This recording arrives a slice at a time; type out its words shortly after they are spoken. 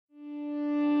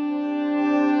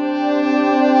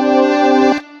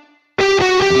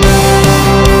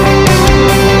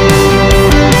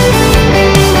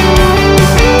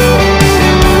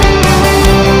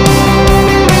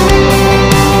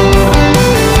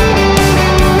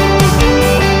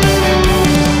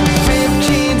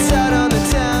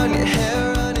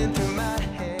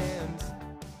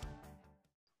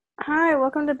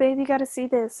You Gotta See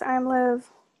This. I'm Liv,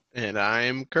 And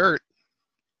I'm Kurt.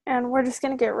 and we're just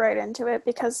gonna get right into it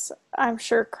because I'm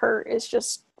sure Kurt is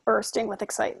just bursting with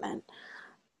excitement.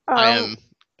 I Um,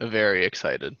 am very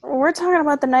excited. we're talking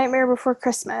about The Nightmare Before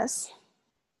Christmas,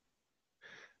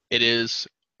 It is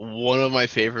one of my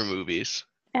favorite movies,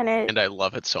 and and I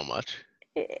love it so much.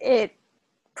 it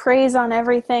preys on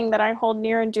everything that I hold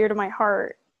near and dear to my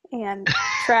heart and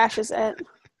trashes it.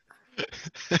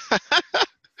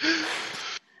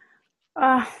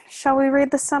 Shall we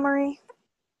read the summary?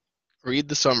 Read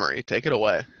the summary. Take it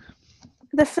away.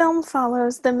 The film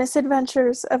follows the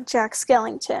misadventures of Jack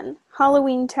Skellington,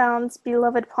 Halloween Town's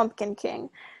beloved Pumpkin King,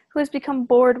 who has become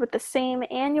bored with the same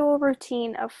annual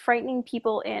routine of frightening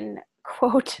people in,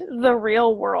 quote, the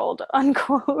real world,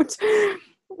 unquote.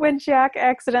 When Jack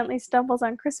accidentally stumbles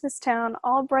on Christmas Town,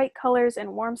 all bright colors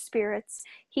and warm spirits,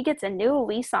 he gets a new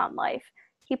lease on life.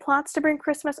 He plots to bring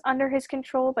Christmas under his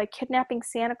control by kidnapping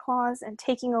Santa Claus and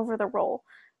taking over the role.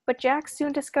 But Jack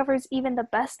soon discovers even the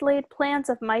best laid plans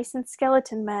of mice and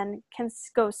skeleton men can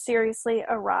go seriously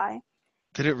awry.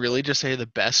 Did it really just say the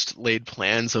best laid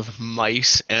plans of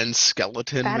mice and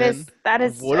skeleton That men? is that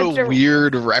is What a a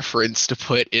weird reference to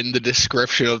put in the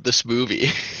description of this movie.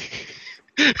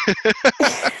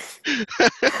 I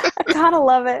gotta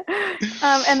love it.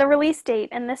 And the release date,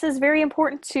 and this is very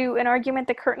important to an argument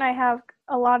that Kurt and I have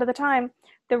a lot of the time.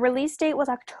 The release date was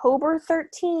October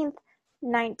 13th,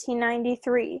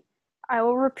 1993. I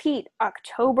will repeat,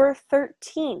 October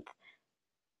 13th.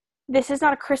 This is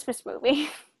not a Christmas movie.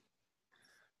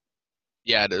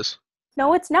 Yeah, it is.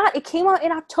 No, it's not. It came out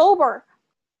in October.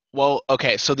 Well,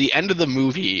 okay, so the end of the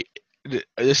movie,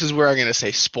 this is where I'm going to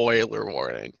say spoiler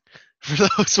warning for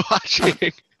those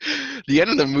watching. The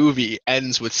end of the movie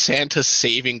ends with Santa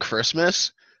saving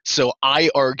Christmas, so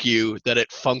I argue that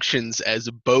it functions as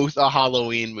both a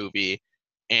Halloween movie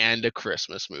and a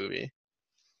Christmas movie.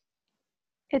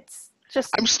 It's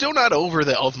just, I'm still not over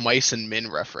the Of Mice and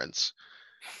Men reference.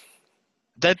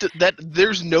 That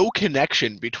there's no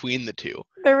connection between the two.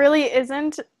 there really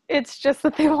isn't. It's just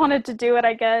that they wanted to do it,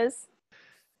 I guess.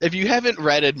 If you haven't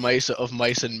read Of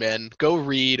Mice and Men, go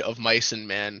read Of Mice and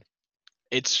Men.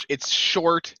 It's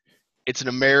short. It's an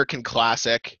American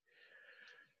classic.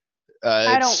 Uh,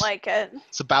 I don't it's like it.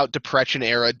 it's about Depression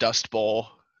era Dust Bowl.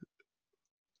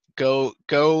 Go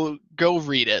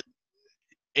read it.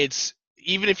 It's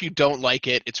even if you don't like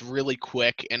it, it's really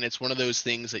quick and it's one of those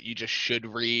things that you just should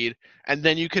read, and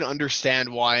then you can understand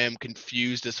why I'm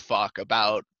confused as fuck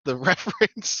about the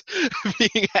reference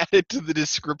being added to the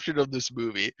description of this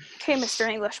movie. Okay, Mr.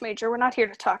 English major, we're not here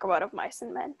to talk about Of Mice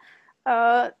and Men.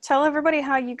 Tell everybody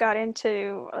how you got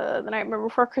into The Nightmare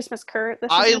Before Christmas, Kurt.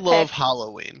 This is I your love pick.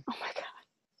 Halloween. Oh my god.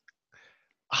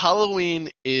 Halloween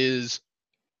is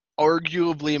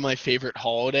arguably my favorite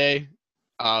holiday.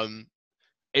 Um,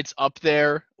 it's up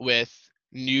there with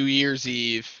New Year's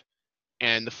Eve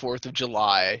and the 4th of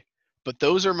July. But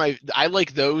I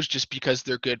like those just because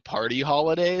they're good party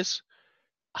holidays.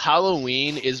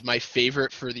 Halloween is my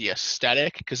favorite for the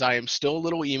aesthetic because I am still a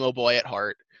little emo boy at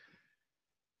heart.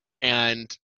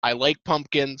 And I like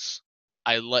pumpkins.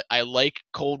 I like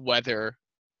cold weather.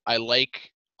 I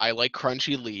like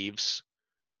crunchy leaves.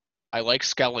 I like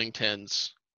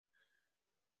skeletons.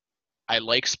 I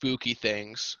like spooky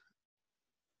things.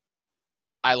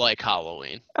 I like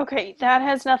Halloween. Okay, that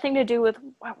has nothing to do with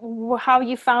how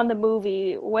you found the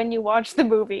movie when you watched the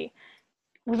movie.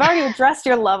 We've already addressed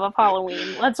your love of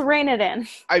Halloween. Let's rein it in.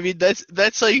 I mean that's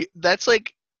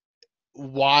like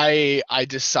why I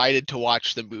decided to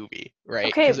watch the movie, right?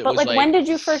 Okay, Because it but was like, when like did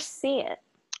you first see it?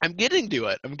 I'm getting to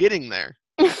it. I'm getting there.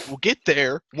 We'll get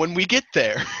there when we get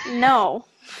there. No.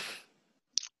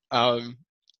 Um,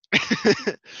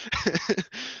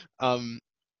 um,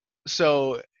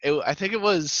 I think it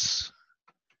was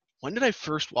when did I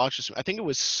first watch this? I think it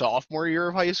was sophomore year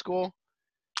of high school.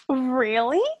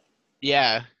 Really?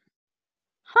 Yeah,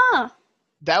 Huh.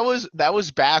 that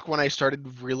was back when I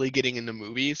started really getting into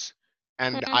movies,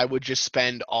 and Mm. I would just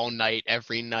spend all night,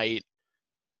 every night,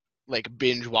 like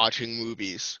binge watching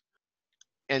movies.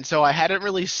 And so I hadn't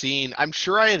really seen. I'm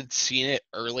sure I had seen it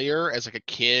earlier as like a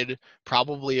kid,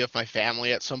 probably of my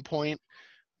family at some point.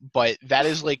 But that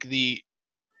is like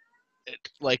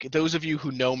those of you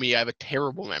who know me, I have a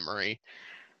terrible memory.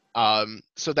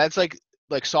 So that's like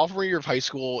sophomore year of high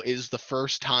school is the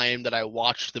first time that I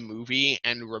watched the movie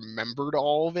and remembered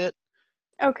all of it,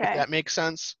 if Okay. that makes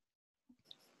sense.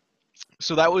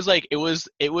 So that was like it was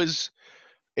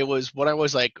when I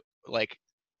was like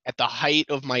at the height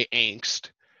of my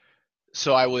angst.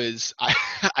 So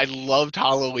I loved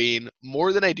Halloween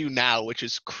more than I do now, which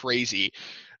is crazy.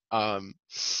 Um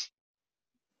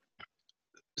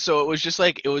So it was just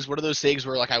like, it was one of those things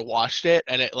where like I watched it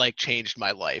and it like changed my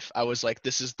life. I was like,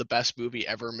 this is the best movie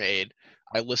ever made.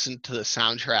 I listened to the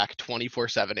soundtrack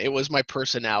 24/7. It was my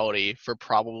personality for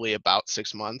probably about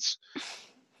 6 months,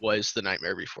 was The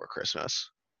Nightmare Before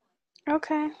Christmas.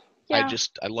 Okay. Yeah,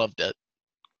 I loved it.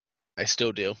 I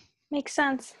still do. makes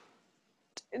sense.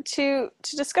 To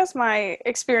discuss my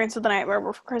experience with The Nightmare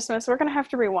Before Christmas, we're gonna have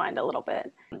to rewind a little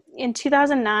bit. In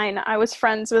 2009, I was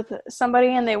friends with somebody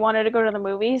and they wanted to go to the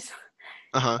movies,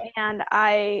 Uh-huh. and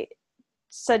I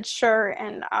said sure.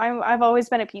 And I've always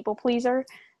been a people pleaser,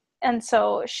 and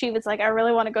so she was like, "I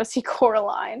really want to go see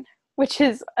Coraline," which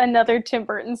is another Tim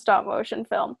Burton stop motion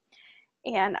film.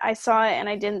 And I saw it and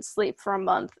I didn't sleep for a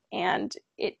month, and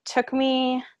it took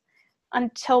me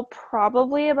until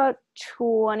probably about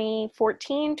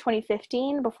 2014,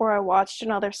 2015 before I watched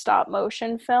another stop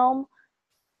motion film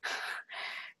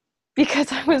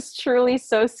because I was truly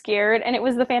so scared. And it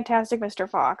was The Fantastic Mr.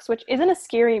 Fox, which isn't a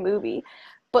scary movie,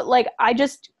 but like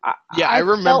Yeah, I I felt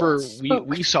remember we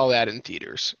spooked. saw that in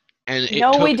theaters, and it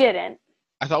No, we took. didn't.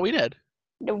 I thought we did.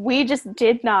 We just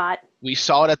did not. We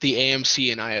saw it at the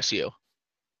AMC in ISU.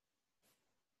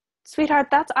 Sweetheart,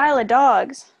 that's Isle of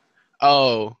Dogs.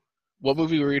 Oh, what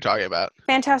movie were you talking about?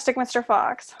 Fantastic Mr.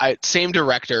 Fox. I Same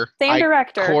director. Same I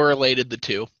director. correlated the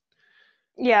two.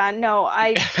 Yeah, no,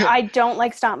 I don't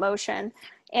like stop motion,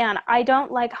 and I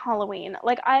don't like Halloween.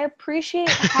 Like I appreciate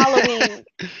Halloween.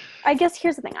 I guess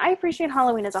here's the thing. I appreciate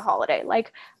Halloween as a holiday.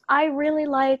 Like I really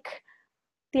like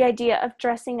the idea of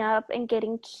dressing up and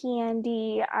getting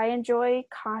candy. I enjoy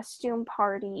costume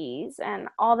parties and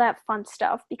all that fun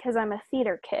stuff because I'm a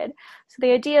theater kid. So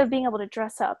the idea of being able to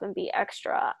dress up and be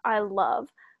extra, I love.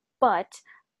 But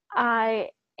I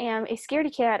am a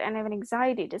scaredy cat and I have an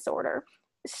anxiety disorder.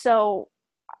 So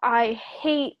I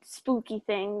hate spooky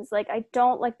things. Like I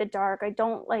don't like the dark. I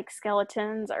don't like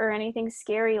skeletons or anything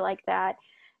scary like that.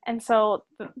 And so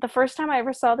the first time I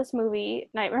ever saw this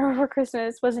movie, Nightmare Before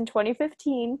Christmas, was in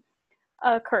 2015.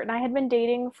 Kurt and I had been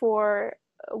dating for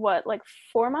what, like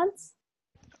 4 months?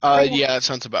 3 months. Yeah, that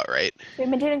sounds about right. We'd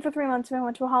been dating for 3 months and we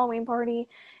went to a Halloween party.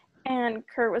 And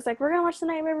Kurt was like, "We're gonna watch The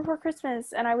Nightmare Before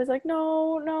Christmas." And I was like,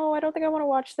 "No, no, I don't think I want to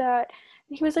watch that."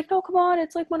 And he was like, "No, come on,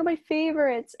 it's like one of my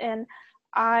favorites." And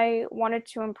I wanted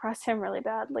to impress him really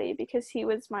badly because he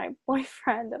was my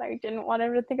boyfriend and I didn't want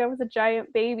him to think I was a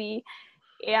giant baby.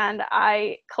 And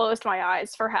I closed my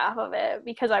eyes for half of it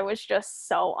because I was just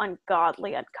so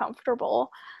ungodly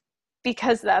uncomfortable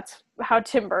because that's how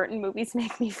Tim Burton movies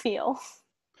make me feel.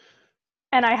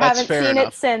 And I That's haven't fair seen it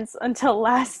enough. since until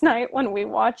last night when we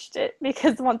watched it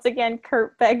because once again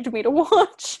Kurt begged me to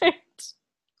watch it.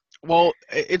 Well,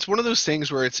 it's one of those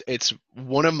things where it's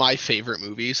one of my favorite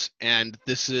movies, and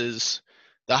this is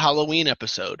the Halloween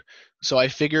episode. So I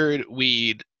figured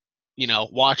we'd,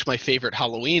 watch my favorite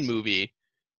Halloween movie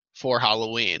for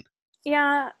Halloween.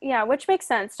 Yeah, yeah, which makes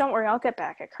sense. Don't worry, I'll get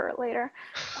back at Kurt later.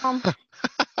 Um,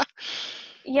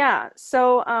 yeah,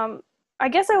 so I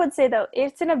guess I would say though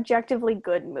it's an objectively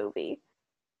good movie.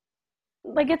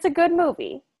 Like it's a good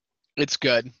movie. It's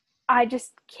good. I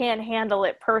just can't handle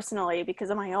it personally because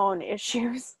of my own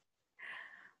issues.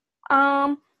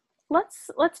 Um, let's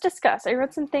discuss. I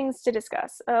wrote some things to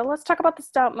discuss. Let's talk about the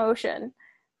stop motion,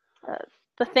 uh,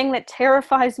 the thing that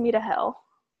terrifies me to hell.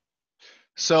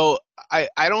 So I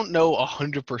don't know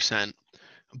 100%,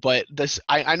 but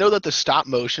I know that the stop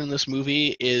motion in this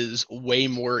movie is way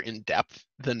more in depth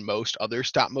than most other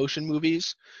stop motion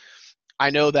movies. I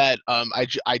know that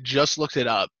I just looked it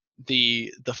up.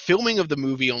 The filming of the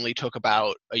movie only took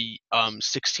about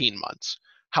 16 months.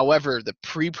 However, the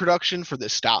pre-production for the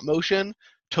stop motion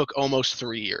took almost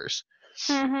 3 years.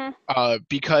 Mm-hmm.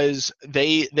 Because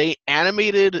they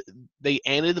animated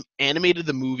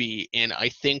the movie in, I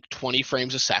think, 20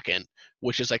 frames a second,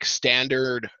 which is like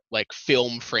standard like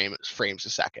film frames a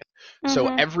second. So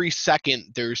Mm-hmm. every second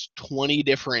there's 20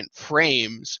 different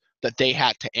frames that they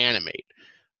had to animate.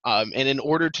 And in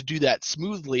order to do that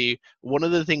smoothly, one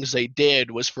of the things they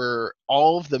did was for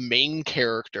all of the main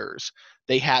characters,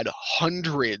 they had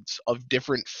hundreds of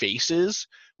different faces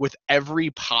with every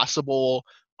possible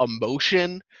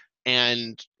emotion,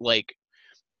 and like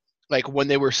when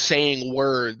they were saying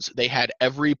words, they had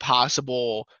every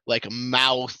possible like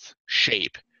mouth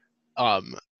shape,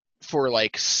 um, for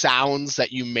like sounds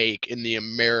that you make in the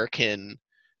American,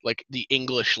 like the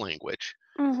English language.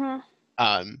 Mm-hmm.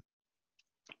 Um,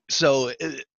 so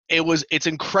it's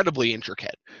incredibly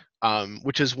intricate,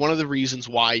 which is one of the reasons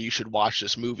why you should watch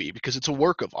this movie, because it's a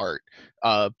work of art.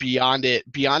 Beyond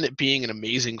it being an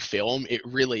amazing film, it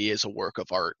really is a work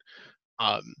of art.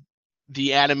 um, the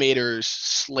animators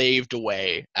slaved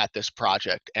away at this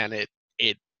project, and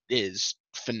it is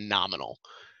phenomenal.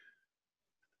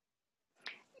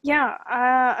 Yeah,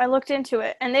 I looked into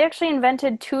it, and they actually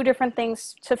invented two different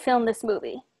things to film this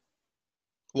movie.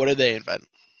 What did they invent?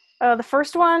 The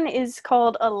first one is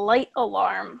called a light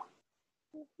alarm,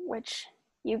 which,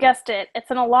 you guessed it,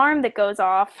 it's an alarm that goes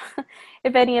off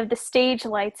if any of the stage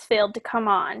lights failed to come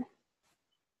on.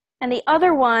 And the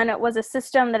other one was a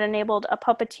system that enabled a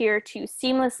puppeteer to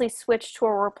seamlessly switch to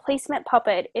a replacement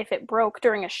puppet if it broke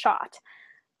during a shot.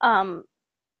 Um,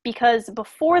 because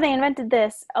before they invented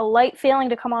this, a light failing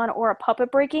to come on or a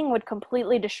puppet breaking would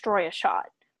completely destroy a shot.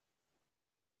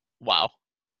 Wow.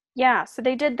 Yeah, so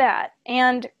they did that.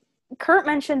 And Kurt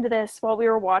mentioned this while we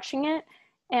were watching it,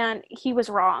 and he was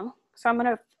wrong. So I'm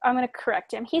gonna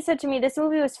correct him. He said to me this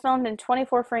movie was filmed in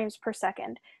 24 frames per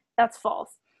second. That's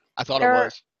false. I thought it There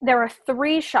was. there are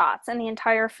 3 shots in the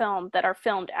entire film that are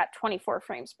filmed at 24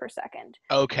 frames per second.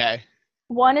 Okay.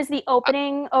 One is the I-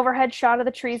 opening overhead shot of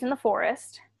the trees in the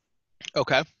forest.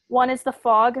 Okay. One is the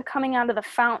fog coming out of the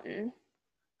fountain.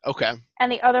 Okay.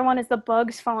 And the other one is the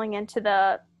bugs falling into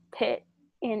the pit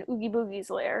in Oogie Boogie's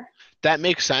lair. That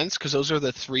makes sense because those are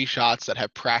the 3 shots that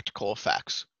have practical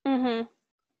effects. Mm-hmm.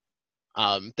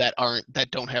 That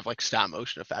don't have like stop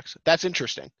motion effects. That's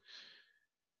interesting.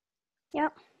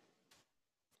 Yep.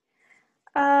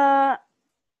 Uh,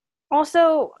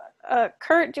 also,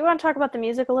 Kurt, do you want to talk about the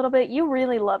music a little bit? You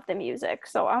really love the music,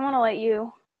 so I want to let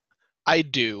you. I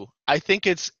do. I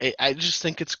just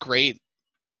think it's great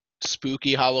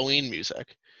spooky Halloween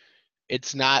music.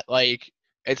 It's not like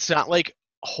it's not like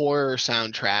horror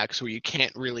soundtracks where you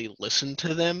can't really listen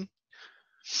to them,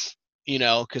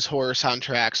 because horror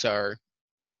soundtracks are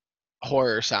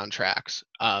horror soundtracks.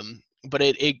 But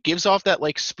it gives off that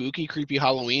like spooky, creepy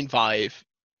Halloween vibe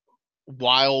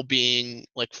while being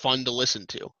like fun to listen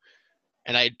to.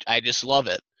 And I just love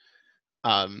it.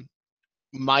 Um,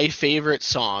 my favorite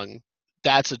song,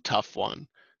 that's a tough one.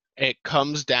 It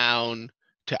comes down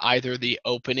to either the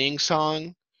opening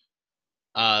song,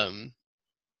 um,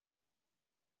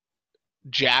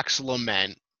 Jack's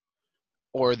Lament,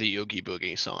 or the Oogie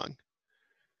Boogie song.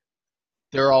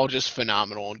 They're all just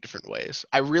phenomenal in different ways.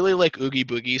 I really like Oogie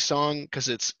Boogie's song because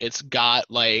it's got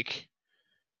like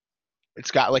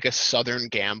a Southern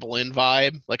gambling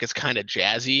vibe, like it's kind of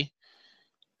jazzy.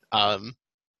 Um,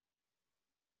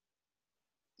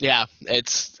 yeah,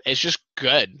 it's just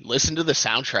good. Listen to the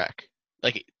soundtrack,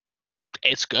 like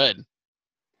it's good.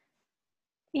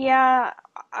 Yeah,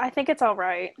 I think it's all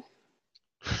right.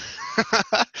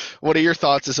 What are your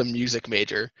thoughts as a music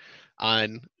major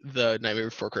on the Nightmare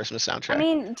Before Christmas I soundtrack?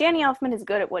 mean, Danny Elfman is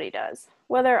good at what he does.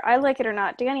 Whether I like it or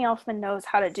not, Danny Elfman knows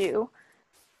how to do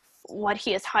what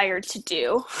he is hired to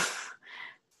do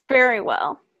very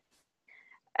well.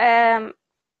 Um,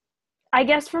 I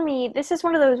guess for me, this is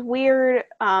one of those weird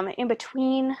in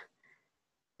between.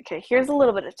 Okay, here's a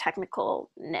little bit of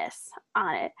technicalness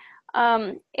on it.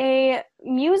 A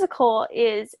musical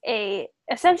is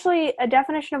essentially a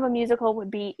definition of a musical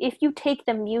would be if you take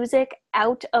the music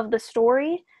out of the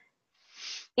story,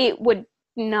 it would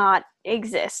not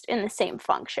exist in the same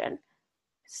function.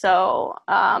 So,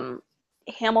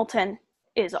 Hamilton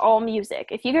is all music.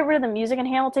 If you get rid of the music in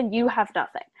Hamilton, you have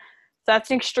nothing. So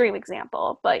that's an extreme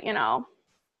example, but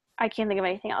I can't think of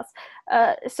anything else.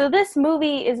 So this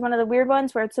movie is one of the weird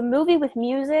ones where it's a movie with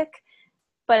music,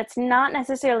 but it's not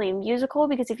necessarily a musical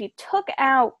because if you took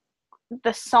out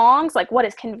the songs, like what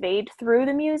is conveyed through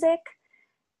the music,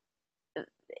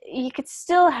 you could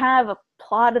still have a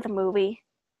plot of the movie,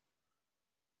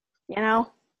 you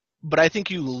know? But I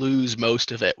think you lose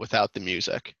most of it without the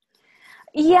music.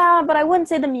 Yeah, but I wouldn't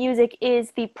say the music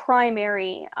is the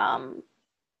primary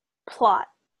plot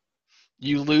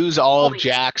You lose all of point.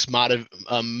 Jack's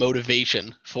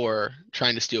motivation for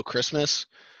trying to steal Christmas.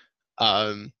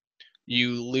 Um,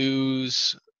 you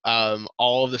lose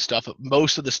all of the stuff,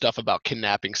 most of the stuff about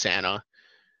kidnapping Santa,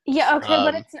 Yeah, okay,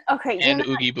 but um, it's okay. You're and not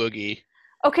Oogie Boogie.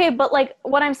 okay, but like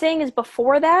what I'm saying is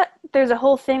before that, there's a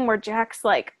whole thing where Jack's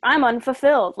like, I'm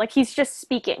unfulfilled. Like he's just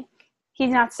speaking, he's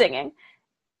not singing.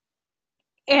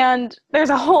 And there's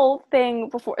a whole thing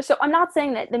before. So I'm not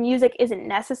saying that the music isn't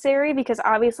necessary because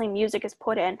obviously music is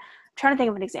put in. I'm trying to think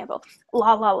of an example.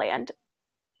 La La Land.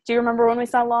 Do you remember when we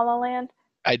saw La La Land?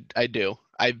 I do.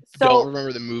 I don't So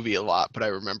remember the movie a lot, but I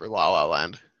remember La La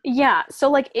Land. yeah, so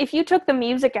like if you took the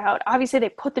music out, obviously they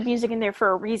put the music in there for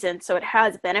a reason, so it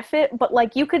has benefit, but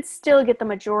like you could still get the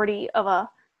majority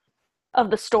of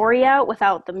the story out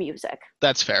without the music.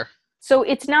 That's fair. So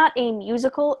it's not a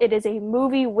musical, it is a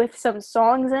movie with some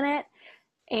songs in it.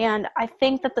 And I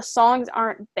think that the songs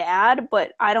aren't bad,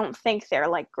 but I don't think they're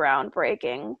like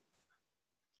groundbreaking.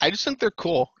 I just think they're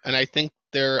cool, and I think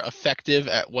they're effective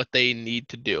at what they need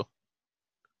to do.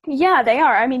 Yeah, they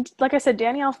are. I mean, like I said,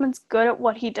 Danny Elfman's good at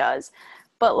what he does.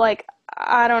 But like,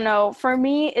 I don't know. For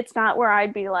me, it's not where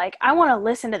I'd be like, I want to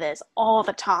listen to this all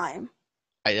the time.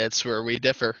 That's where we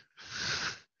differ.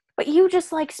 But you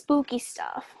just like spooky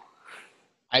stuff.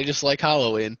 I just like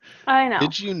Halloween. I know.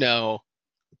 Did you know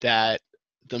that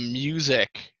the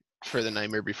music for The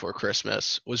Nightmare Before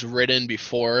Christmas was written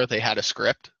before they had a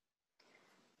script?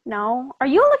 No. Are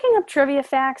you looking up trivia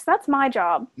facts? That's my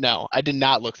job. No, I did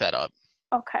not look that up.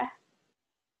 Okay.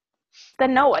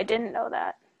 Then no, I didn't know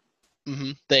that.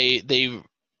 Danny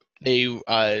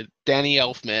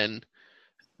Elfman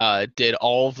did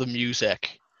all of the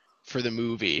music for the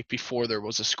movie before there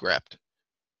was a script.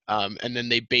 And then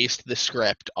they based the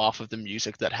script off of the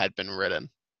music that had been written.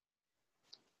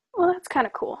 Well, that's kind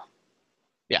of cool.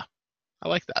 Yeah, I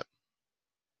like that.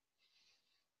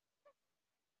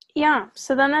 Yeah,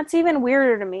 so then that's even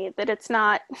weirder to me that it's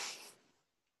not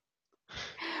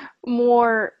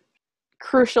more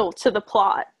crucial to the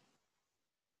plot.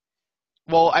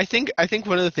 Well, I think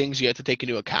one of the things you have to take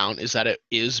into account is that it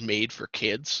is made for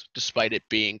kids, despite it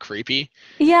being creepy.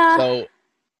 Yeah, So,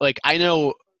 like, I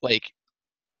know, like,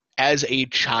 as a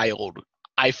child,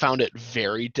 I found it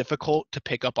very difficult to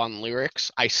pick up on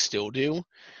lyrics. I still do.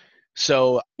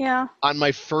 So, yeah. on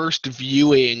my first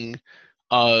viewing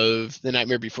of The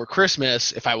Nightmare Before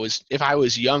Christmas, if I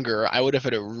was younger, I would have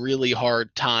had a really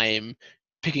hard time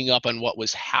picking up on what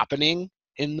was happening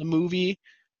in the movie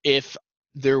if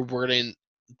there weren't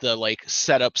the like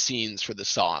setup scenes for the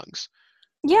songs.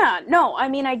 Yeah, no, I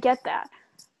mean, I get that.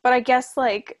 But I guess,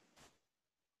 like,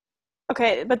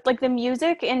 okay, but like the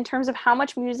music, in terms of how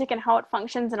much music and how it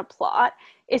functions in a plot,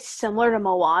 is similar to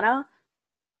Moana.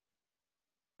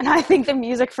 And I think the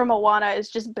music from Moana is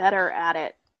just better at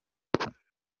it,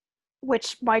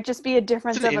 which might just be a It's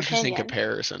difference an of interesting opinion.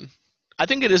 comparison. I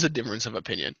think it is a difference of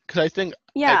opinion because I think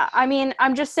Yeah, I mean,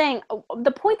 I'm just saying,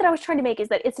 the point that I was trying to make is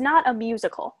that it's not a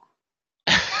musical.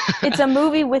 It's I a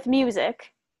movie with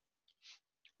music,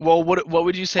 well, what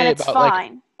would you and say it's about like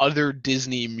fine. other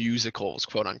Disney musicals,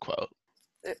 quote unquote,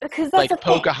 Because that's the like thing.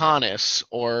 Pocahontas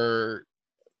or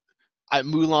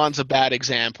Mulan's a bad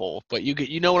example, but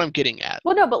you know what I'm getting at.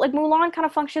 Well, no, but like Mulan kind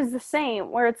of functions the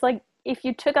same, where it's like if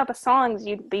you took out the songs,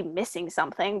 you'd be missing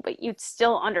something, but you'd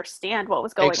still understand what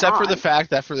was going Except for the on. fact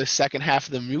that for the second half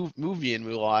of the movie in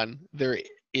Mulan, there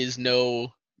is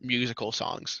no musical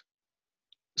songs.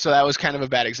 So that was kind of a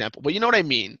bad example. But you know what I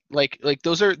mean? Like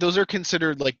those are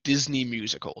considered like Disney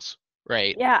musicals,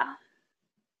 right? Yeah.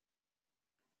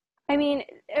 I mean,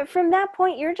 from that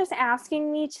point, you're just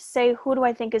asking me to say who do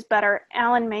I think is better,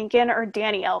 Alan Menken or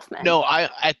Danny Elfman? No, I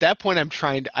at that point I'm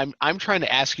trying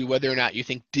to ask you whether or not you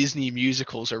think Disney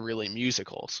musicals are really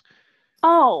musicals.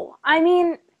 Oh, I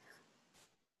mean,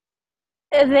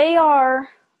 they are.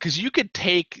 Because you could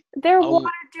take They're a watered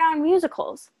down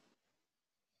musicals,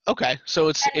 okay, so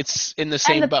it's in the and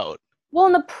same the boat. well,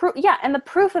 and the proof, yeah, and the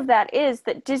proof of that is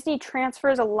that Disney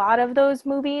transfers a lot of those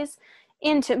movies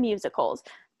into musicals.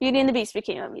 Beauty and the Beast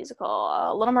became a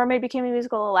musical. Little Mermaid became a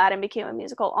musical. Aladdin became a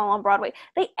musical, all on Broadway.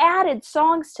 They added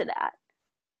songs to that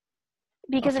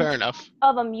Oh, because in fair terms enough.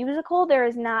 of a musical, there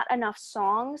is not enough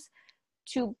songs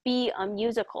to be a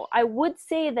musical. I would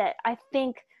say that I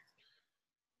think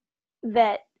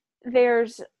that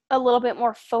there's a little bit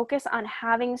more focus on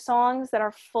having songs that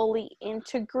are fully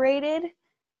integrated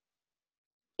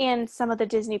in some of the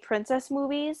Disney princess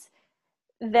movies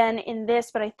than in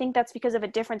this, but I think that's because of a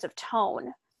difference of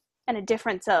tone and a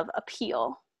difference of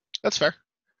appeal. That's fair.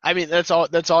 I mean, that's all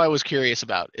I was curious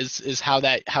about is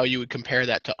how you would compare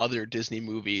that to other Disney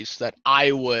movies that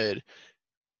I would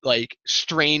like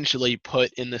strangely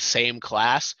put in the same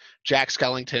class. Jack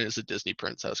Skellington is a Disney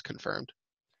princess confirmed.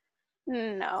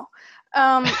 No.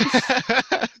 Um,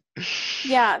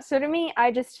 yeah, so to me,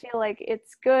 I just feel like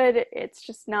it's good. It's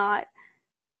just not,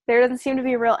 there doesn't seem to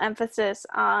be a real emphasis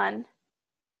on,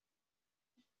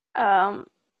 um,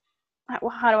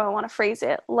 how do I want to phrase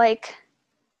it? Like,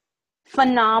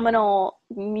 phenomenal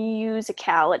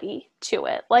musicality to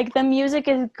it. Like, the music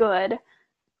is good,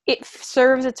 it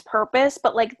serves its purpose,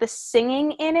 but like the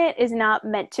singing in it is not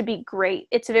meant to be great.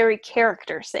 It's very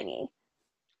character singing.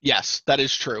 Yes, that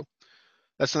is true.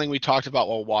 That's something we talked about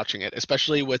while watching it,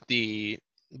 especially with the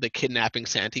kidnapping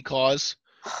Santa Claus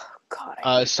God,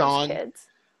 I hate those song, kids.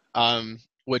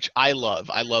 which I love.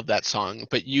 I love that song.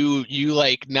 But you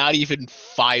like not even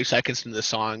 5 seconds into the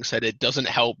song said it doesn't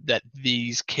help that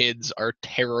these kids are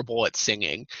terrible at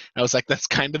singing. And I was like, that's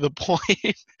kind of the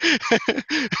point,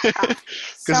 Yeah.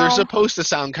 because they're So, supposed to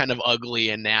sound kind of ugly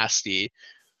and nasty.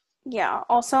 yeah.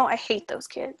 Also, I hate those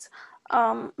kids.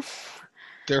 Um,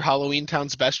 They're Halloween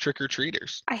Town's best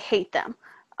trick-or-treaters. I hate them.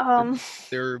 They're, Um,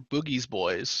 they're Boogie's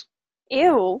boys.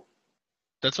 ew.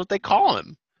 That's what they call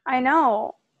them. I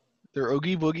know. They're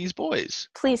Oogie Boogie's boys.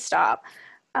 Please stop.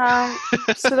 Um,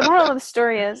 so the moral of the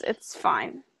story is it's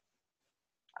fine.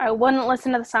 I wouldn't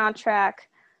listen to the soundtrack.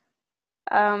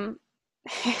 Um,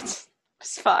 it's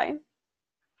fine.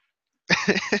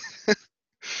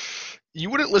 You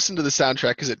wouldn't listen to the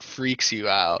soundtrack because it freaks you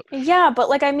out. Yeah, but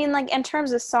like I mean like in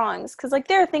terms of songs, because like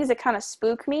there are things that kind of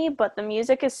spook me, but the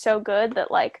music is so good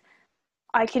that like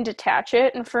I can detach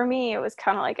it. And for me, it was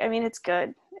kind of like I mean it's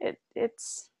good.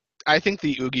 It's I think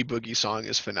the Oogie Boogie song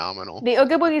is phenomenal. the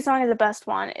Oogie Boogie song is the best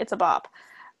one. It's a bop.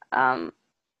 Um,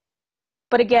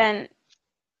 but again,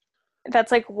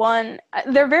 that's like one.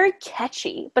 They're very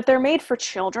catchy, but they're made for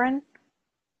children,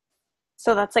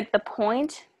 so that's like the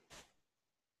point,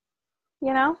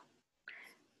 you know.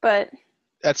 But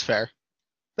That's fair.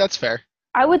 That's fair.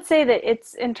 I would say that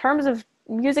it's in terms of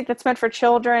music that's meant for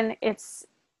children, it's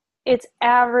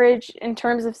average in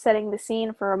terms of setting the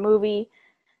scene for a movie.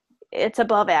 It's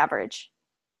above average,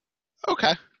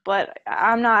 Okay. but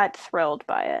I'm not thrilled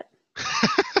by it.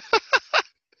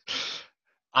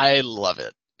 I love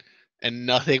it. And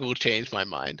nothing will change my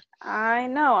mind. I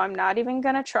know, I'm not even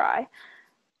gonna try.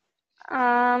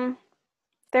 Um,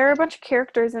 there are a bunch of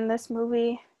characters in this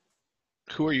movie.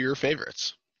 Who are your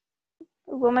favorites?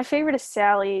 Well, my favorite is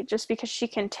Sally, just because she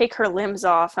can take her limbs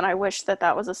off, and I wish that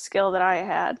that was a skill that I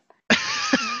had.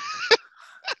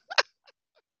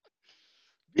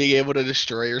 Being able to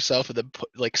destroy yourself and then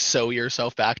like sew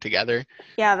yourself back together.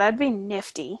 Yeah, that'd be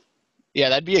nifty. Yeah,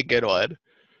 that'd be a good one.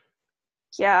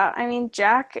 Yeah, I mean,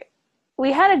 Jack,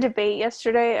 we had a debate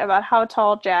yesterday about how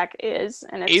tall Jack is,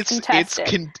 and it's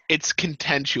contested. It's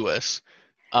contentious.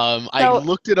 I So,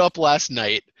 looked it up last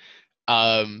night.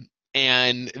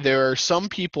 And there are some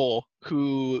people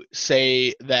who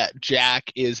say that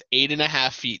Jack is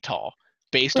 8.5 feet tall,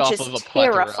 based which off is of a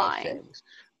plethora of terrifying. things.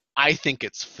 I think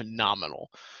it's phenomenal.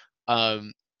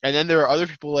 Um, and then there are other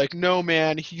people like, no,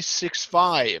 man, he's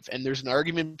 6'5", and there's an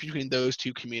argument between those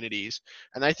two communities.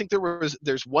 And I think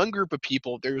there's one group of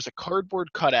people. There was a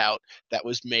cardboard cutout that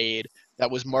was made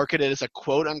that was marketed as a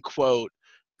quote unquote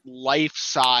life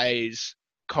size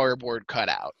cardboard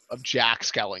cutout of Jack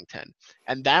Skellington,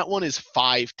 and that one is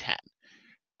 5'10".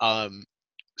 Um,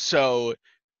 so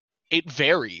it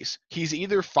varies. He's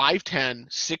either 5'10",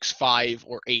 6'5",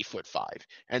 or 8'5",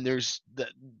 and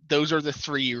those are the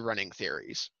three running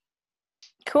theories.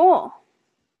 Cool.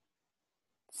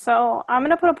 So, I'm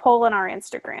going to put a poll in our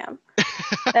Instagram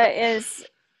that is,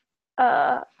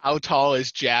 How tall is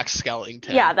Jack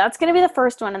yeah, Skellington? that's going to be the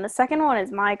first one. And the second one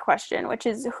is my question, which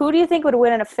is who do you think would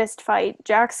win in a fist fight,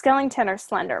 Jack Skellington or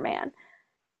Slender Man?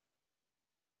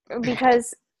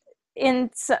 Because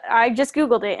I just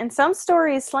googled it. In some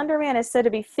stories, Slender Man is said to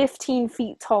be 15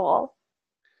 feet tall,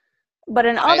 but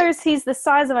in I others, he's the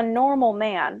size of a normal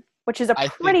man, which is a I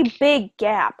pretty think big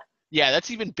gap. yeah,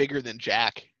 that's even bigger than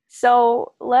Jack.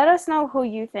 So let us know who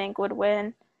you think would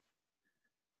win.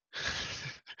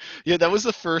 Yeah, that was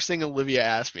the first thing Olivia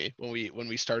asked me when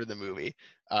we started the movie.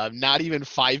 Not even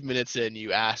 5 minutes in,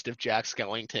 you asked if Jack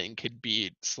Skellington could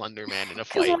beat Slender Man in a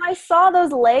Because fight. when I saw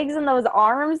those legs and those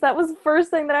arms, that was the first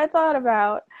thing that I thought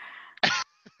about.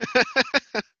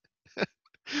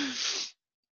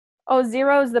 Oh,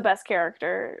 Zero's the best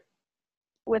character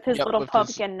with his Yep, little with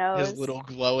pumpkin his nose. little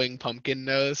glowing pumpkin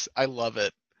nose. I love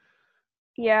it.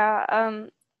 Yeah,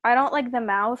 I don't like the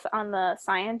mouth on the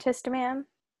scientist man.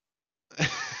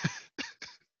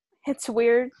 It's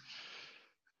weird.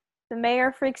 The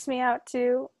mayor freaks me out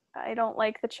too. I don't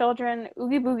like the children.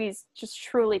 Oogie Boogie's just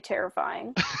truly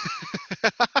terrifying.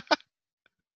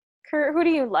 Kurt, who do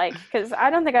you like? Because I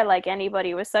don't think I like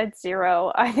anybody besides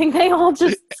Zero. I think they all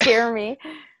just scare me.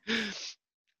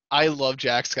 I love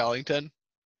Jack Skellington.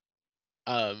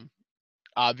 Um,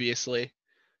 obviously.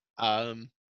 Um,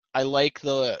 I like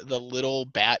the little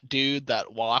bat dude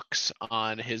that walks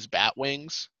on his bat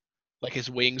wings. Like his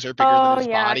wings are bigger than Oh his yeah,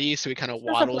 body, so he kind he of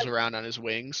shows up waddles like around on his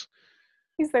wings.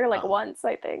 he's there like Um, once,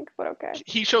 I think, but okay.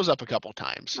 he shows up a couple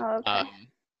times. Oh, okay.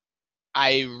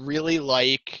 I really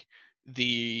like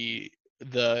the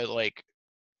like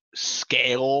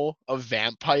scale of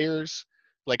vampires,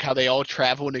 like how they all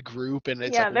travel in a group, and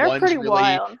it's Yeah, like they're one's pretty really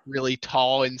wild. really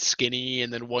tall and skinny,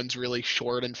 and then one's really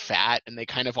short and fat, and they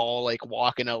kind of all like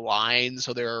walk in a line,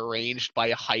 so they're arranged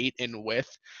by height and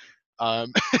width.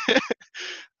 Um,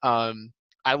 um,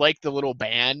 I like the little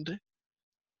band.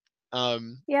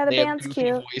 Yeah, the They have band's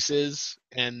goofy cute. voices,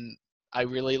 and I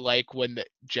really like when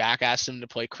Jack asks them to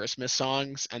play Christmas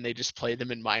songs, and they just play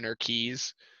them in minor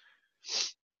keys.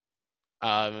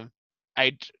 Um,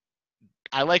 I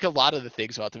I like a lot of the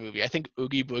things about the movie. I think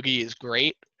Oogie Boogie is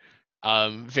great.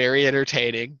 Very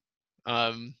entertaining.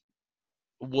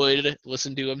 Would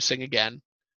listen to him sing again.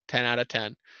 10 out of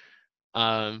 10.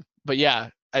 But yeah,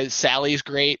 Sally's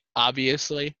great,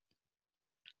 obviously.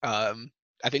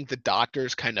 I think the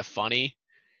doctor's kind of funny.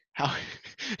 How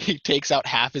he takes out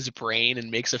half his brain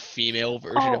and makes a female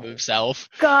version of Oh, himself.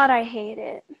 God, I hate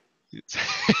it.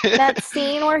 That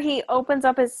scene where he opens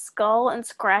up his skull and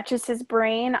scratches his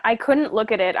brain, I couldn't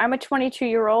look at it. I'm a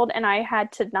 22-year-old and I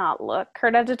had to not look.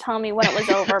 Kurt had to tell me when it was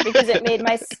over because it made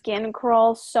my skin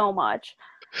crawl so much.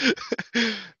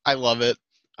 I love it.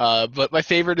 But my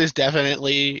favorite is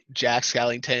definitely Jack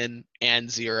Skellington and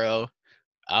Zero.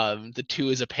 The two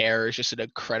as a pair is just an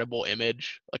incredible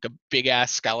image, like a big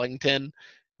ass Skellington,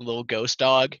 a little ghost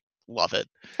dog. Love it.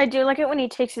 I do like it when he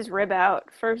takes his rib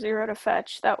out for Zero to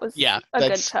fetch. That was Yeah, a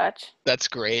good touch. that's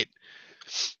great.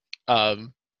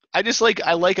 Um, I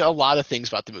like a lot of things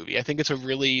about the movie. I think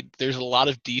there's a lot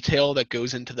of detail that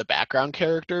goes into the background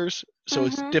characters, so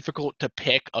it's Mm-hmm. difficult to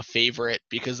pick a favorite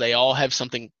because they all have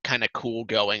something kind of cool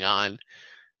going on.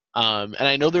 And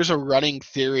I know there's a running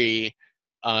theory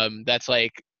that's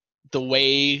like the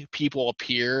way people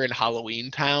appear in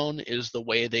Halloween Town is the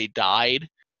way they died.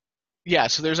 Yeah,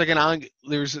 so there's like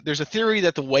there's a theory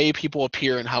that the way people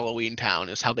appear in Halloween Town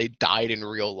is how they died in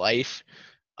real life.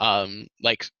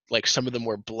 Like some of them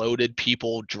were bloated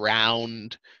people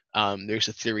drowned. There's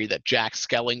a theory that Jack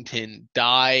Skellington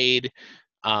died.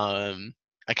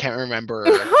 I can't remember.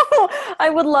 I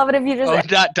would love it if you just. Oh,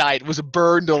 not died. Was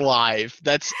burned alive.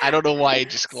 I don't know why I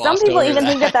just Some glossed people over even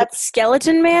think that that. that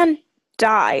skeleton man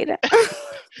died.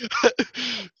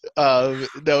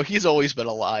 No, he's always been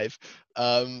alive.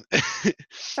 Um,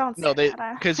 Don't no, say they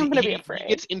that. because I'm gonna be he afraid.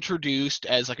 gets introduced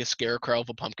as like a scarecrow of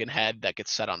a pumpkin head that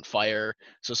gets set on fire.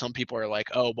 So some people are like,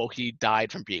 oh, well, he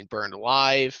died from being burned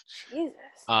alive.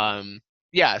 Jesus. Um,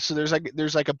 yeah, so there's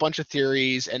like a bunch of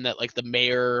theories, and that like the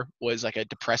mayor was like a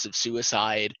depressive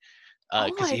suicide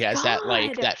Oh because my he has that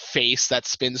like God. that face that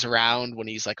spins around when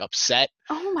he's like upset.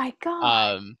 Oh my God.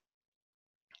 Um,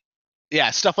 yeah,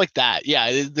 stuff like that.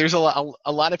 Yeah, there's a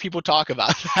lot of people talk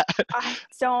about that.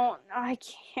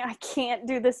 I can't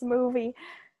do this movie.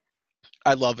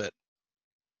 I love it.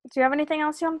 Do you have anything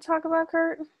else you want to talk about,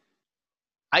 Kurt?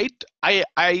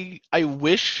 I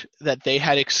wish that they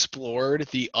had explored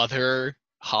the other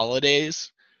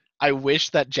holidays. I wish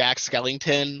that Jack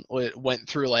Skellington went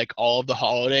through like all of the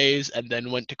holidays and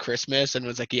then went to Christmas and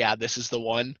was like, yeah, this is the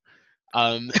one.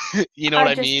 Um, you know what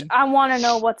I mean? I want to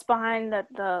know what's behind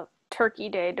the Turkey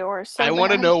Day door I so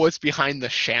want to bad. know what's behind the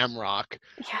shamrock.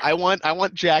 Yeah. I want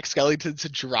Jack Skellington to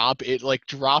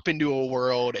drop into a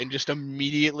world and just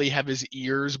immediately have his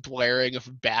ears blaring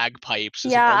of bagpipes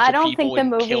as a Yeah, bunch I of don't think people the in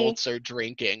movie kilts are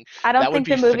drinking. I don't That would think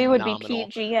be the movie would be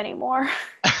phenomenal. PG anymore.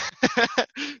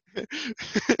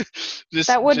 just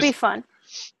That would be fun.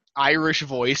 Irish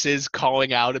voices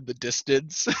calling out in the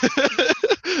distance.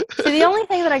 See, the only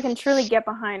thing that I can truly get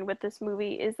behind with this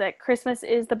movie is that Christmas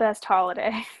is the best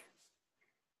holiday.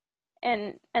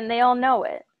 And they all know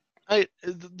it.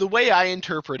 The way I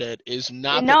interpret it is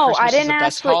not that No, Christmas is the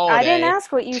best I didn't holiday.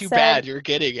 ask what you Too bad said. you're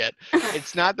getting it.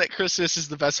 It's not that Christmas is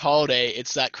the best holiday.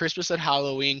 It's that Christmas and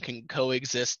Halloween can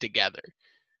coexist together.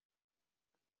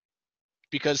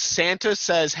 Because Santa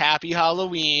says Happy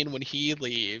Halloween when he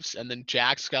leaves, and then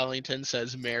Jack Skellington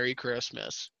says Merry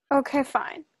Christmas. Okay,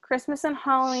 fine. Christmas and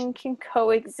Halloween can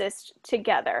coexist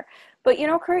together. But you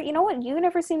know, Kurt, you know what you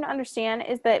never seem to understand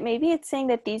is that maybe it's saying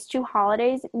that these two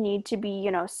holidays need to be,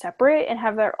 separate and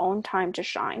have their own time to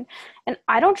shine. And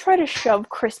I don't try to shove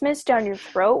Christmas down your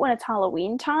throat when it's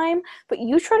Halloween time, but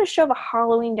you try to shove a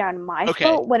Halloween down my Okay,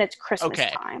 throat when it's Christmas okay.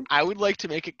 time. I would like to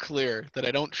make it clear that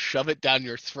I don't shove it down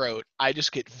your throat. I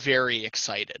just get very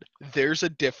excited. There's a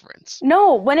difference.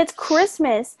 No, when it's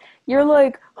Christmas, you're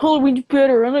like, Halloween's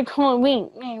better. I like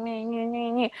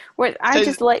Halloween. Where I So,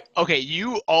 just like, okay,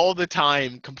 you all the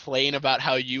time complain about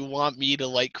how you want me to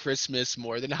like Christmas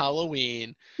more than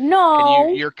Halloween, and no,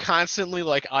 you're constantly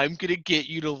like, I'm gonna get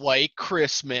you to like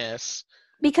Christmas.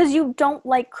 because you don't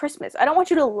like Christmas. I don't want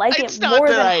you to like it It's not more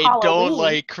that than I don't Halloween.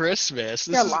 like Christmas.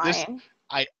 You're This lying.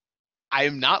 I I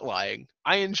am not lying.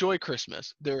 I enjoy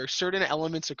Christmas. There are certain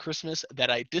elements of Christmas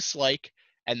that I dislike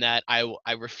and that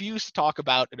I refuse to talk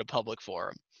about in a public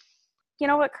forum. You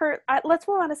know what, Kurt? Let's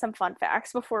move on to some fun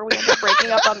facts before we end up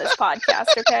breaking up on this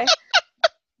podcast, okay?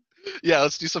 Yeah,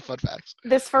 let's do some fun facts.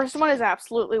 This first one is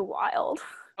absolutely wild.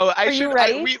 Oh, Are you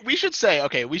ready? we should say,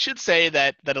 okay, we should say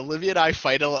that Olivia and I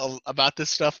fight about this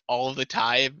stuff all the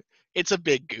time. It's a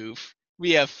big goof.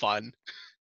 We have fun.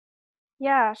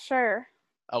 Yeah, sure.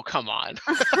 Oh, come on.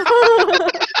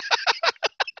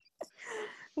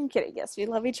 I'm kidding. Yes, we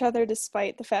love each other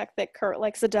despite the fact that Kurt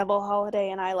likes the devil holiday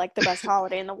and I like the best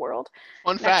holiday in the world.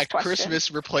 Fun Next fact, question.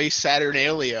 Christmas replaced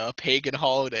Saturnalia, a pagan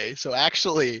holiday. So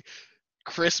actually,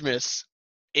 Christmas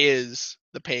is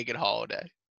the pagan holiday.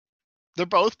 They're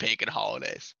both pagan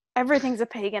holidays. Everything's a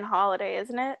pagan holiday,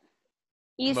 isn't it?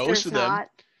 Most Easter's of them. not.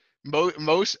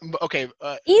 Okay.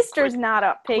 Easter's Quick, not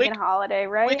a pagan quick, holiday,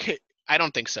 right? I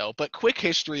don't think so, but quick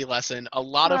history lesson. A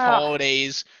lot of Ugh.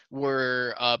 holidays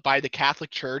were by the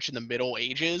Catholic Church in the Middle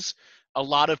Ages. A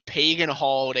lot of pagan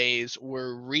holidays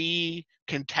were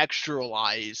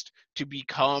recontextualized to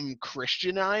become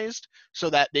Christianized so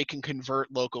that they can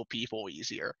convert local people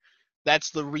easier.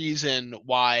 That's the reason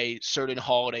why certain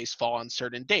holidays fall on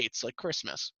certain dates, like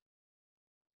Christmas.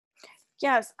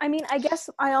 Yes, I mean, I guess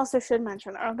I also should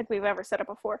mention, I don't think we've ever said it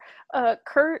before.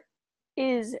 Kurt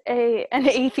is an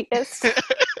atheist.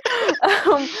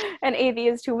 um, an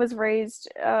atheist who was raised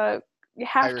half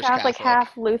Irish Catholic, Catholic.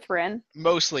 half Lutheran.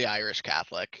 Mostly Irish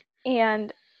Catholic.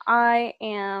 And I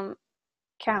am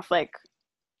Catholic,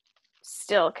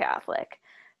 still Catholic.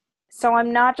 So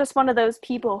I'm not just one of those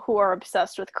people who are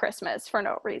obsessed with Christmas for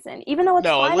no reason. Even though it's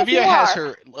No, fine if you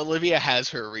Olivia has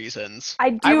her reasons.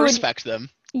 I I do. respect them.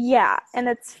 Yeah, and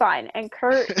it's fine. And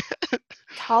Kurt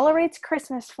tolerates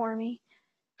Christmas for me.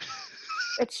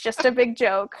 It's just a big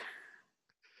joke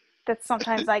that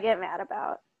sometimes I get mad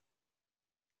about.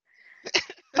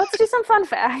 Let's do some fun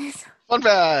facts. Fun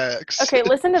facts. Okay,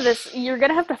 listen to this. You're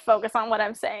going to have to focus on what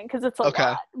I'm saying because it's a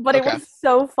lot. But it Okay. was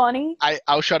so funny.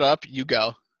 I'll shut up. You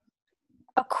go.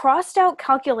 A crossed out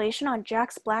calculation on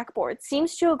Jack's blackboard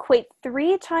seems to equate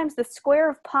 3 times the square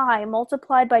of pi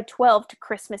multiplied by 12 to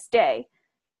Christmas Day.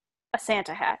 A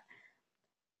Santa hat.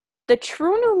 The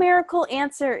true numerical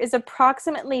answer is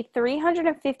approximately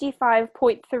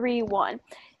 355.31.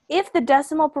 If the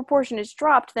decimal proportion is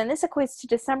dropped, then this equates to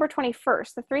December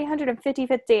 21st, the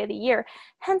 355th day of the year,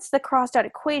 hence the crossed out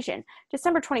equation.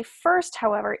 December 21st,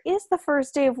 however, is the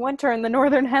first day of winter in the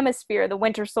Northern Hemisphere, the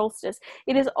winter solstice.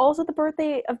 It is also the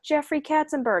birthday of Jeffrey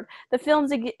Katzenberg, the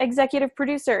film's executive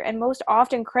producer and most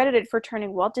often credited for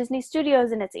turning Walt Disney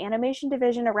Studios and its animation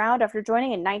division around after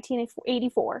joining in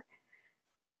 1984.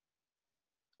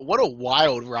 What a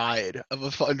wild ride of a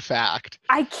fun fact.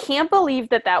 I can't believe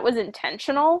that was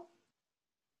intentional.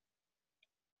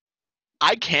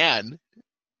 I can.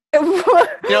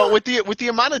 With the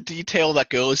amount of detail that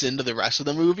goes into the rest of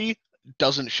the movie,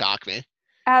 doesn't shock me.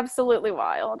 Absolutely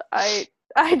wild. I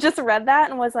just read that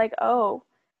and was like, oh,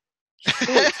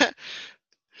 shoot.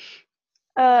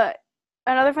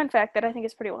 Another fun fact that I think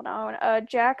is pretty well known,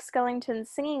 Jack Skellington's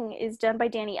singing is done by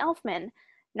Danny Elfman,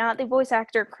 not the voice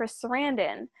actor Chris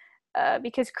Sarandon,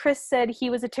 because Chris said he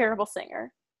was a terrible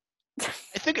singer.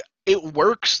 I think it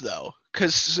works though,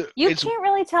 because you can't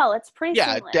really tell. It's pretty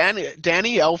seamless.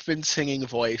 Danny Elfman's singing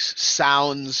voice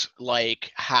sounds like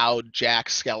how Jack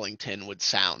Skellington would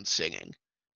sound singing.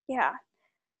 Yeah.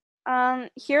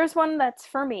 Here's one that's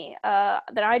for me, that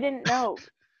I didn't know.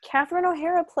 Catherine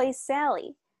O'Hara plays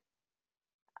Sally.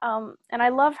 And I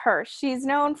love her. She's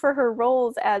known for her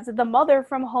roles as the mother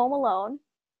from Home Alone.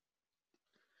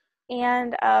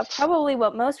 And probably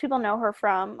what most people know her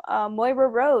from, Moira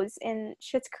Rose in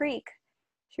Schitt's Creek.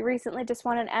 She recently just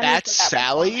won an Emmy. That's for that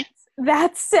Sally?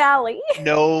 That's Sally.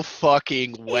 No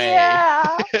fucking way.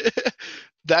 Yeah.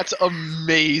 That's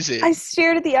amazing. I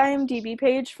stared at the IMDb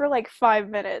page for like 5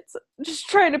 minutes, just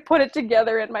trying to put it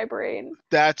together in my brain.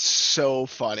 That's so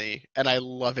funny, and I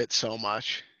love it so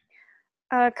much.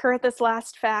 Kurt, this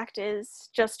last fact is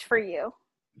just for you.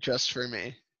 Just for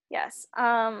me. Yes.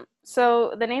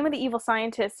 So the name of the evil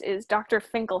scientist is Dr.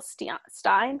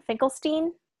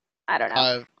 Finkelstein? I don't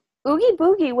know. Oogie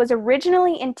Boogie was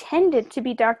originally intended to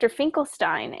be Dr.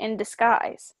 Finkelstein in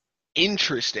disguise.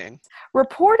 Interesting.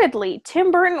 Reportedly,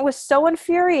 Tim Burton was so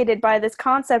infuriated by this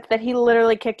concept that he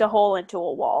literally kicked a hole into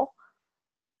a wall.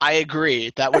 I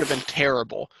agree. That would have been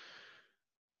terrible.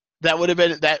 That would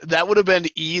have been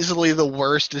easily the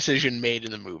worst decision made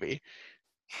in the movie.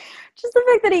 Just the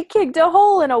fact that he kicked a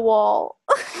hole in a wall.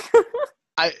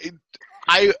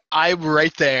 I'm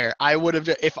right there. I would have,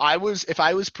 if I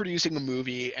was producing a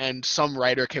movie and some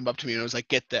writer came up to me and was like,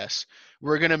 "Get this,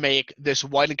 we're gonna make this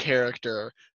one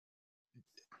character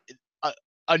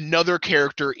another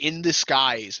character in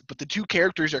disguise, but the two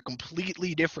characters are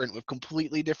completely different with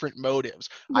completely different motives."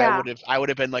 Yeah. I would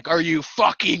have been like, "Are you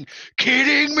fucking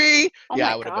kidding me?" Oh yeah,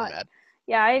 my I would have been mad.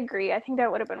 Yeah, I agree. I think that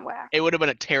would have been whack. It would have been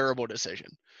a terrible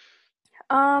decision.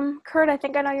 Kurt, I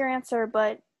think I know your answer,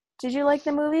 but did you like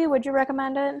the movie? Would you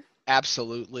recommend it?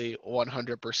 Absolutely,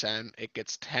 100%. It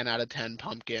gets 10 out of 10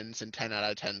 pumpkins and 10 out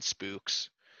of 10 spooks.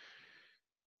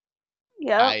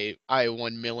 Yep. I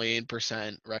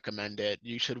 1,000,000% recommend it.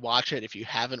 You should watch it if you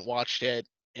haven't watched it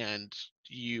and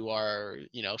you are,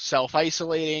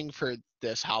 self-isolating for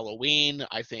this Halloween,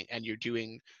 I think, and you're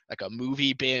doing like a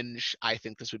movie binge, I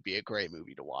think this would be a great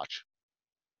movie to watch.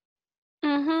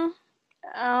 Mhm.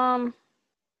 Um.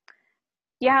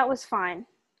 Yeah, it was fine.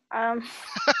 Um.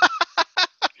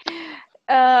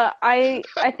 I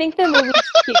think the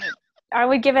movie's cute. I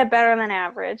would give it better than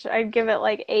average. I'd give it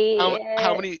like How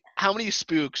how eight. many how many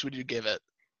spooks would you give it?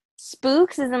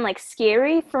 Spooks isn't like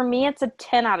scary. For me, it's a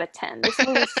 10 out of 10. This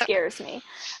movie scares me.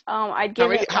 I'd How give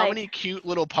many it how like, many cute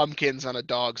little pumpkins on a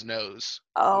dog's nose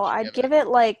oh, would you I'd give it? give it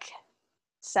like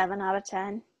 7 out of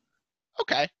 10.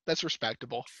 Okay, that's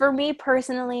respectable. For me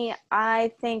personally,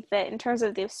 I think that in terms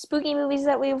of the spooky movies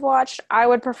that we've watched, I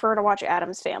would prefer to watch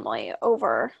Addams Family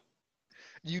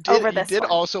You did over you this did one.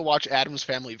 also watch Addams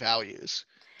Family Values.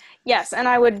 Yes, and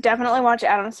I would definitely watch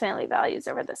Addams Family Values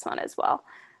over this one as well.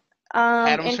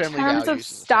 Addams In Family terms of Values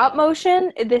is a stop solid movie.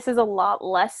 motion, this is a lot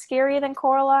less scary than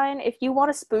Coraline. If you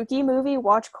want a spooky movie,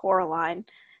 watch Coraline.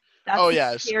 Oh That's the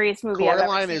yes, scariest movie I've ever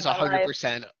Coraline seen is in my life.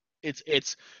 100%.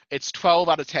 It's 12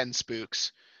 out of 10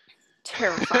 spooks.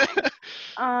 Terrifying.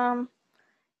 Is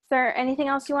there anything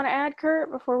else you want to add,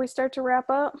 Kurt, before we start to wrap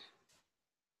up?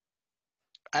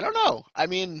 I don't know. I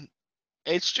mean,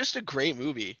 it's just a great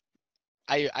movie.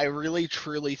 I really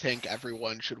truly think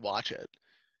everyone should watch it.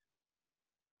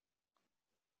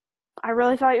 I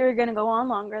really thought you were going to go on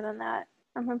longer than that.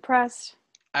 I'm impressed.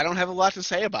 I don't have a lot to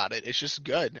say about it. It's just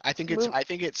good. Mo- I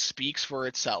think it speaks for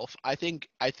itself. I think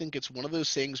it's one of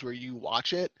those things where you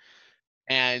watch it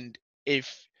and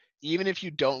if even if you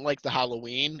don't like the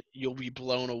Halloween, you'll be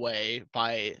blown away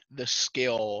by the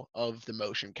skill of the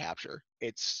motion capture.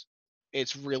 It's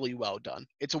really well done.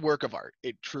 It's a work of art.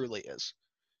 It truly is.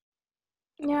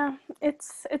 yeah,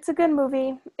 it's a good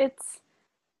movie. It's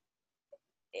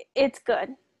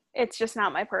good. It's just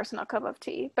not my personal cup of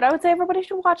tea. But I would say everybody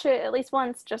should watch it at least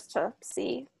once just to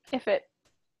see if it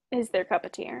is their cup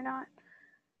of tea or not.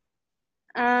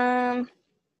 Um,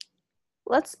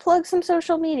 let's plug some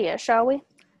social media, shall we?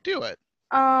 Do it.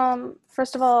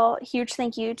 First of all, huge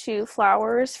thank you to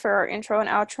Flowers for our intro and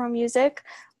outro music.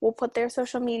 We'll put their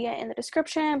social media in the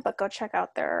description, but go check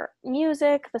out their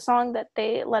music. The song that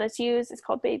they let us use is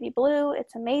called Baby Blue.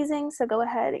 It's amazing, so go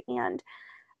ahead and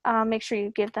make sure you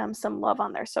give them some love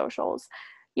on their socials.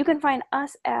 You can find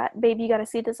us at Baby You Gotta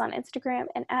See This on Instagram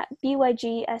and at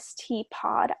BYGST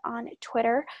Pod on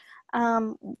Twitter.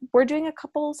 We're doing a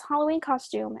couple's Halloween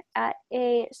costume at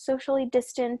a socially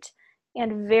distant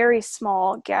and very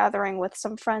small gathering with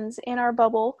some friends in our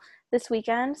bubble this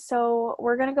weekend. So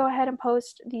we're going to go ahead and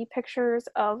post the pictures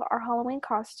of our Halloween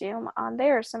costume on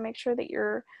there. So make sure that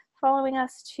you're following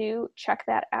us to check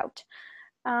that out.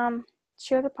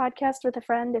 Share the podcast with a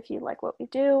friend if you like what we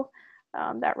do.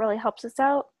 That really helps us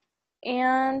out.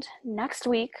 And next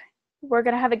week, we're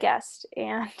going to have a guest.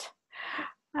 And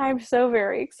I'm so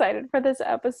very excited for this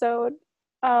episode.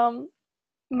 Um,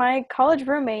 my college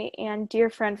roommate and dear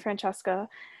friend Francesca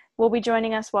will be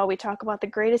joining us while we talk about the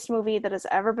greatest movie that has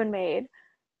ever been made,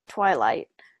 Twilight.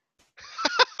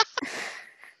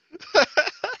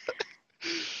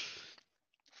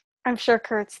 I'm sure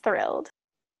Kurt's thrilled.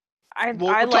 I like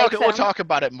We'll them. talk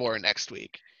about it more next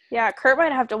week. Yeah, Kurt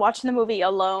might have to watch the movie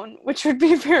alone, which would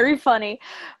be very funny,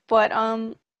 but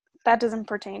that doesn't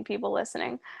pertain people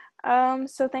listening.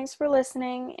 So thanks for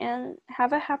listening and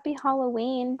have a happy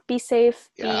Halloween. Be safe,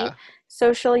 be Yeah.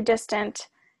 socially distant.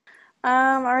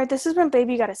 All right, this has been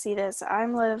Baby You Gotta See This.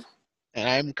 I'm Liv. And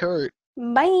I'm Kurt.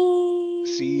 Bye.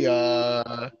 See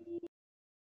ya.